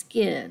my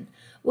skin.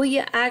 Well,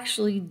 you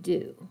actually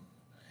do.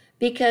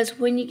 Because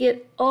when you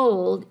get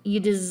old, you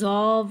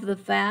dissolve the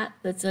fat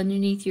that's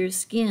underneath your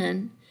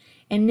skin,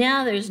 and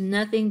now there's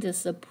nothing to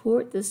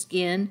support the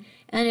skin,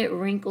 and it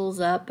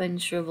wrinkles up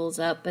and shrivels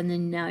up, and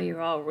then now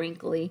you're all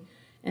wrinkly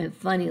and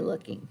funny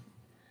looking.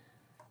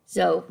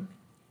 So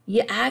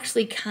you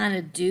actually kind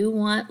of do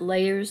want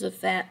layers of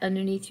fat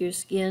underneath your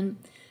skin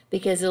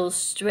because it'll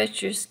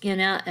stretch your skin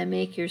out and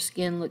make your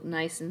skin look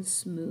nice and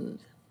smooth.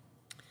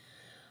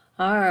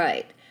 All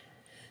right,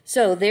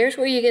 so there's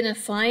where you're going to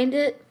find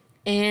it,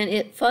 and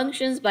it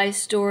functions by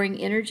storing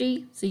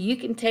energy. So you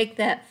can take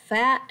that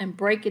fat and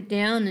break it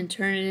down and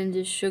turn it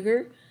into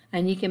sugar,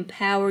 and you can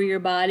power your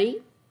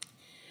body.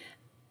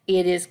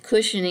 It is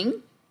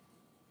cushioning,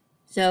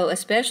 so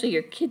especially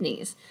your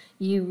kidneys.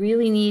 You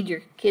really need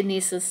your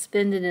kidneys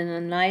suspended in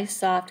a nice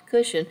soft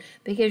cushion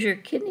because your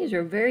kidneys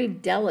are very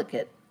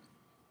delicate.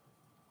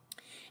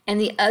 And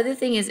the other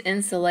thing is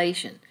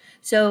insulation.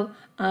 So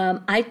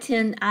I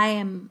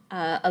am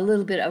a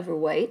little bit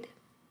overweight,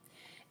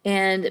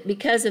 and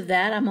because of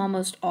that, I'm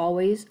almost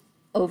always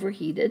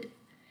overheated,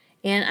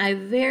 and I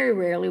very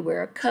rarely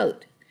wear a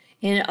coat.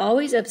 And it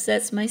always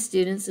upsets my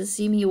students to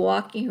see me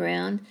walking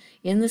around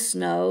in the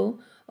snow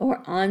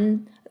or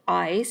on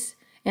ice,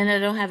 and I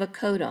don't have a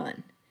coat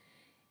on.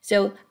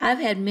 So I've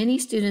had many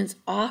students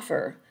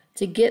offer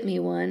to get me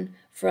one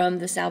from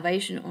the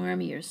Salvation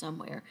Army or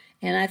somewhere,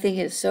 and I think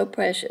it's so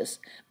precious.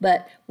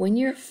 But when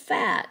you're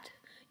fat,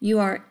 you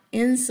are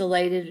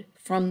insulated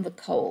from the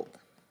cold.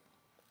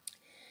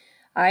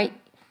 All right,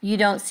 you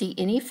don't see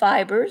any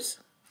fibers,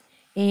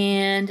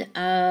 and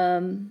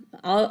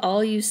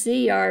all you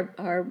see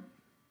are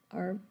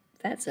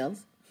fat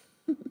cells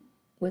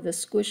with a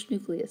squished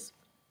nucleus.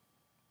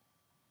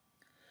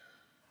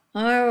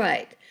 All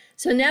right,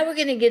 so now we're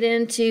going to get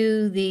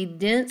into the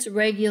dense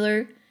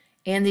regular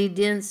and the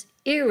dense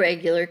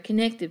irregular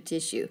connective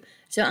tissue.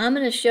 So I'm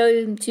going to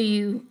show them to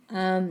you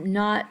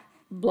not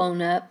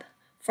blown up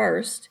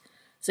first,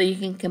 so you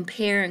can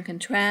compare and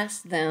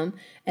contrast them,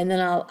 and then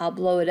I'll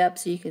blow it up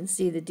so you can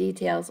see the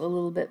details a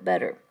little bit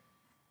better.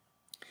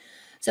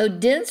 So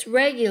dense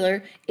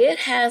regular, it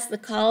has the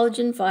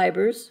collagen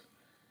fibers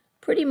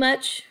pretty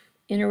much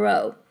in a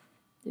row.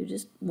 They're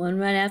just one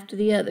right after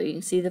the other. You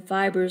can see the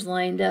fibers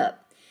lined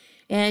up.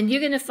 And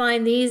you're going to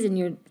find these in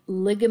your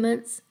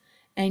ligaments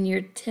and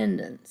your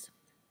tendons.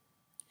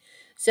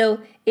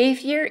 So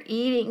if you're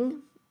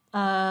eating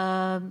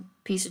a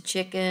piece of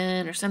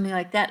chicken or something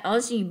like that,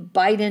 also you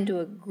bite into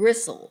a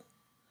gristle,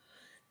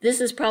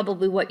 this is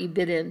probably what you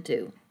bit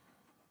into,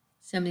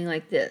 something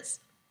like this.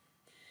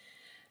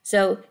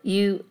 So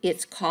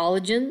it's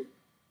collagen,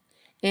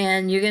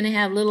 and you're going to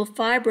have little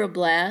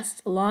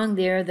fibroblasts along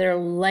there that are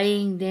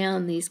laying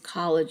down these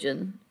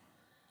collagen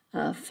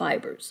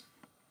fibers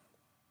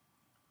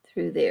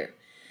through there.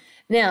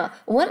 Now,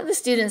 one of the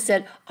students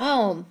said,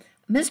 "Oh,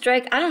 Miss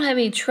Drake, I don't have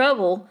any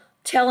trouble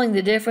telling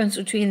the difference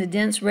between the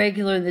dense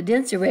regular and the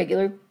dense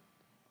irregular,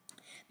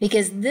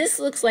 because this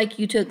looks like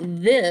you took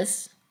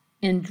this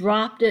and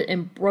dropped it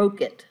and broke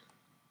it."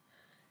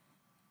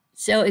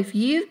 So if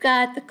you've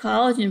got the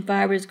collagen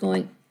fibers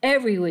going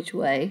every which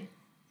way,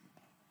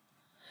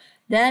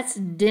 that's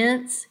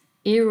dense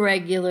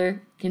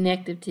irregular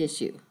connective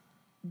tissue.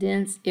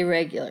 Dense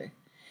irregular.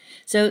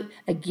 So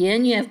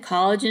again, you have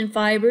collagen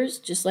fibers,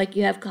 just like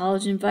you have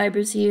collagen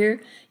fibers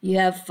here. You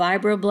have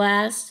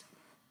fibroblasts,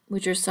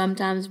 which are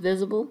sometimes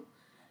visible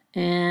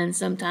and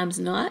sometimes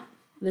not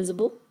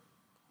visible.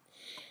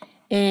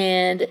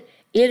 And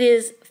it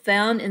is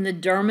found in the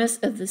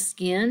dermis of the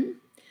skin.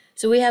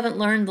 So we haven't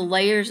learned the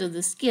layers of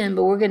the skin,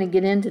 but we're going to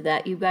get into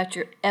that. You've got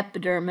your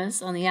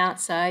epidermis on the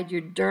outside,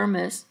 your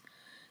dermis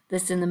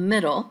that's in the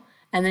middle,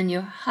 and then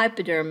your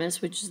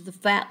hypodermis, which is the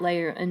fat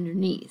layer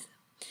underneath.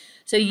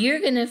 So you're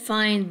going to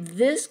find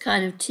this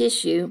kind of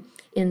tissue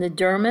in the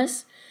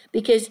dermis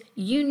because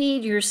you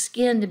need your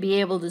skin to be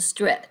able to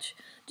stretch.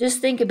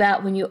 Just think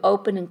about when you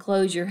open and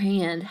close your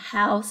hand,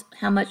 how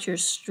much you're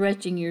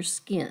stretching your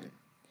skin.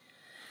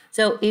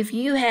 So if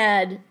you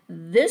had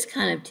this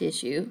kind of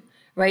tissue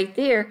right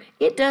there,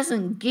 it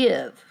doesn't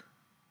give.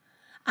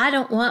 I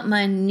don't want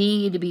my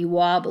knee to be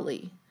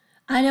wobbly.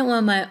 I don't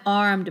want my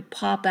arm to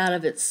pop out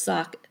of its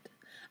socket.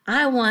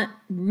 I want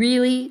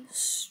really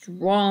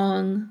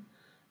strong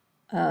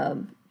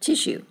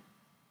tissue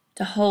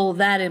to hold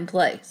that in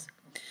place.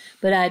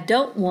 But I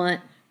don't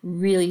want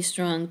really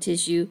strong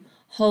tissue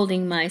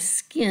holding my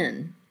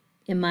skin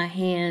in my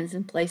hands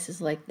and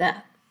places like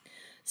that.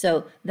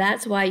 So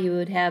that's why you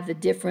would have the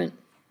different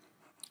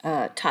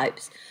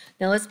types.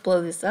 Now let's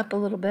blow this up a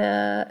little bit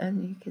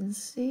and you can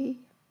see.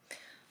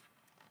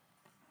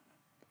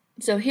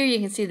 So here you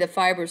can see the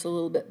fibers a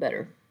little bit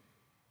better.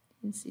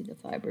 You can see the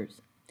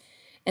fibers.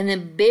 And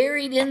then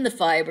buried in the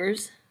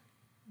fibers,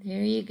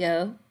 there you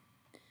go.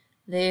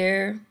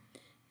 There,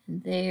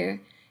 and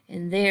there,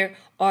 and there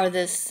are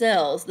the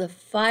cells, the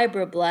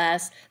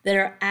fibroblasts that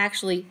are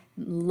actually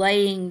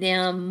laying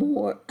down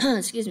more,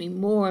 excuse me,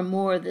 more and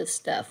more of this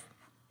stuff.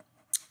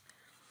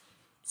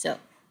 So,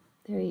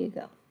 there you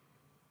go.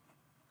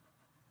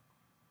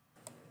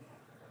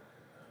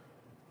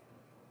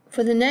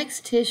 For the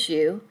next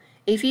tissue,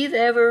 if you've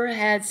ever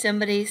had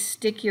somebody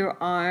stick your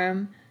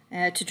arm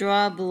to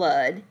draw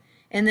blood,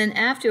 and then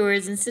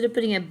afterwards, instead of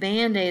putting a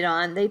Band-Aid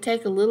on, they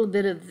take a little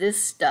bit of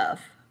this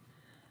stuff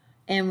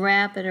and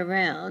wrap it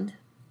around.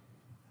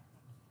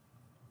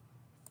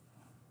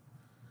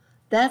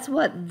 That's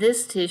what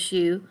this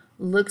tissue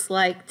looks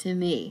like to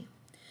me.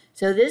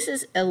 So this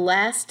is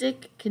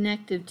elastic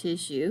connective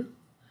tissue,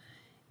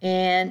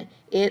 and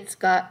it's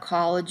got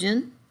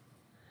collagen,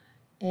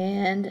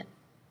 and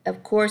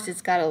of course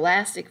it's got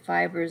elastic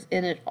fibers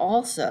in it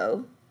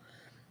also.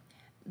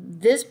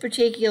 This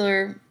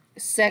particular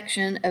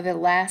section of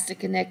elastic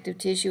connective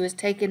tissue is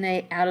taken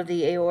out of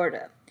the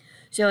aorta.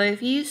 So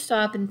if you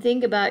stop and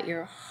think about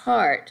your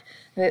heart,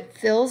 it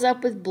fills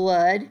up with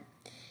blood,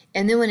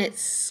 and then when it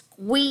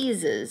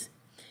squeezes,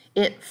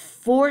 it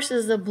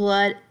forces the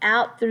blood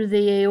out through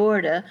the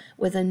aorta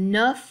with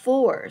enough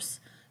force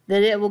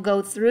that it will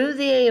go through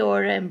the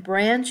aorta and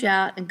branch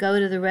out and go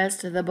to the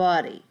rest of the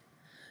body.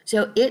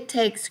 So it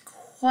takes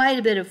quite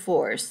a bit of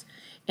force,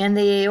 and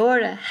the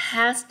aorta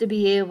has to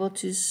be able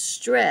to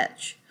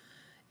stretch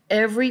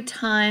every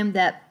time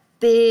that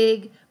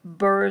big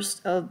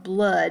burst of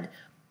blood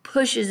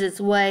pushes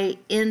its way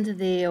into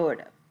the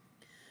aorta.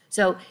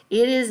 So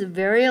it is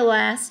very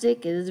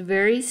elastic, it is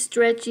very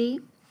stretchy,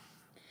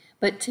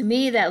 but to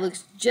me that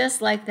looks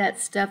just like that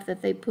stuff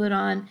that they put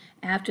on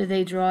after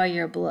they draw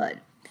your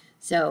blood.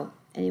 So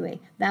anyway,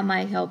 that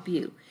might help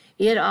you.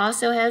 It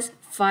also has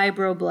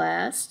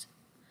fibroblasts.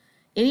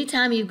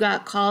 Anytime you've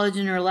got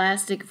collagen or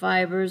elastic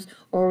fibers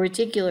or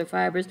reticular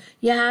fibers,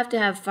 you have to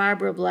have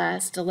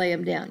fibroblasts to lay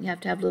them down. You have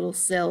to have little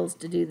cells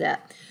to do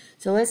that.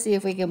 So let's see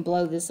if we can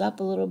blow this up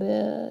a little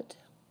bit.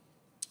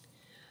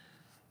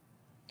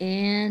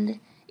 And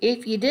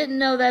if you didn't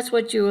know that's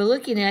what you were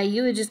looking at,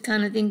 you would just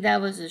kind of think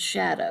that was a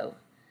shadow.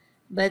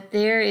 But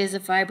there is a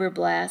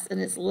fibroblast, and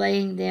it's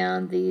laying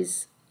down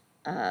these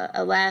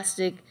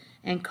elastic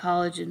and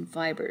collagen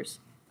fibers.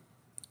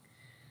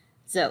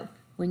 So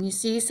when you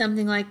see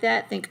something like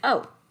that, think,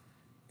 oh,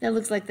 that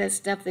looks like that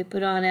stuff they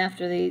put on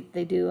after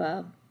they do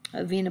a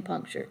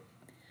venipuncture.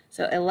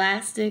 So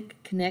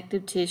elastic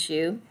connective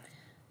tissue,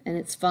 and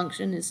its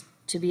function is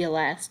to be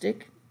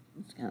elastic.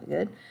 It's kind of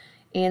good.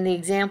 And the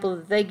example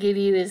that they give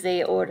you is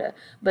the aorta.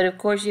 But of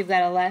course you've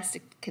got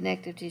elastic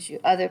connective tissue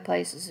other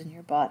places in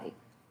your body.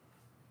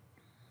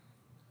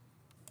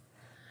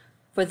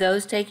 For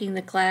those taking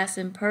the class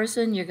in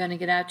person, you're going to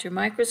get out your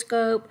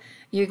microscope.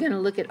 You're going to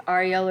look at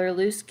areolar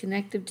loose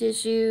connective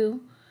tissue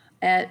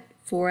at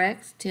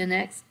 4x,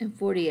 10x, and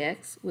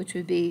 40x, which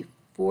would be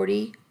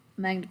 40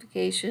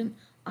 magnification,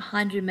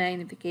 100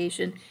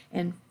 magnification,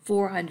 and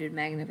 400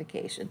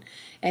 magnification.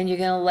 And you're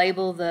going to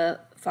label the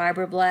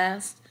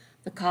fibroblasts,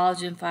 the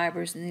collagen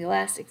fibers, and the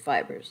elastic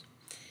fibers.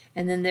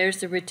 And then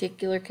there's the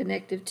reticular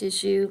connective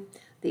tissue,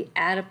 the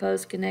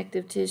adipose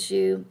connective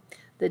tissue,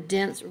 the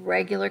dense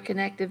regular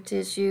connective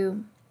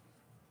tissue,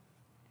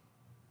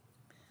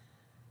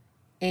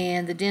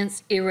 and the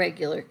dense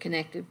irregular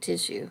connective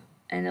tissue,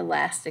 and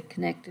elastic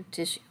connective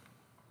tissue.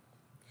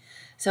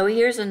 So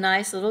here's a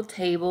nice little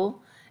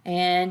table,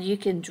 and you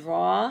can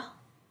draw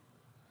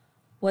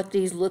what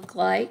these look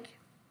like,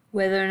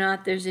 whether or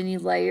not there's any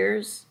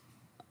layers.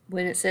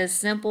 When it says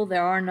simple,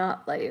 there are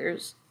not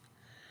layers.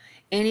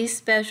 Any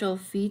special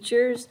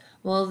features?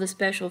 Well, the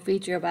special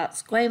feature about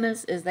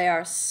squamous is they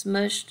are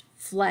smushed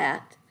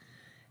flat,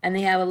 and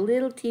they have a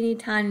little teeny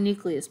tiny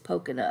nucleus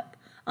poking up,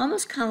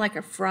 almost kind of like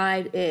a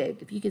fried egg.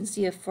 If you can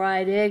see a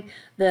fried egg,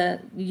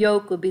 the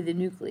yolk would be the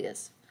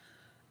nucleus,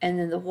 and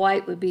then the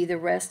white would be the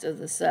rest of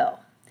the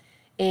cell.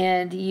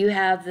 And you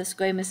have the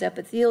squamous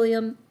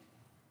epithelium.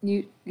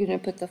 You're going to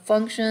put the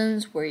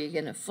functions, where you're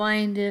going to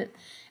find it,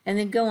 and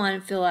then go on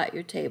and fill out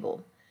your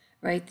table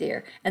right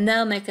there. And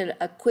that'll make it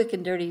a quick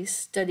and dirty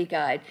study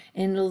guide.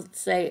 And it'll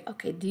say,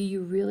 okay, do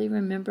you really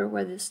remember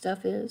where this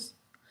stuff is?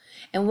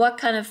 And what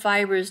kind of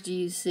fibers do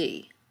you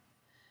see?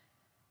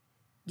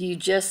 Do you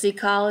just see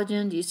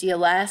collagen? Do you see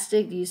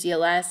elastic? Do you see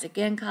elastic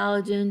and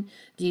collagen?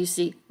 Do you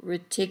see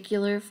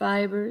reticular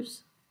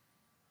fibers?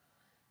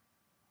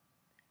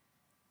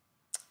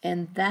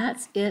 And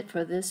that's it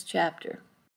for this chapter.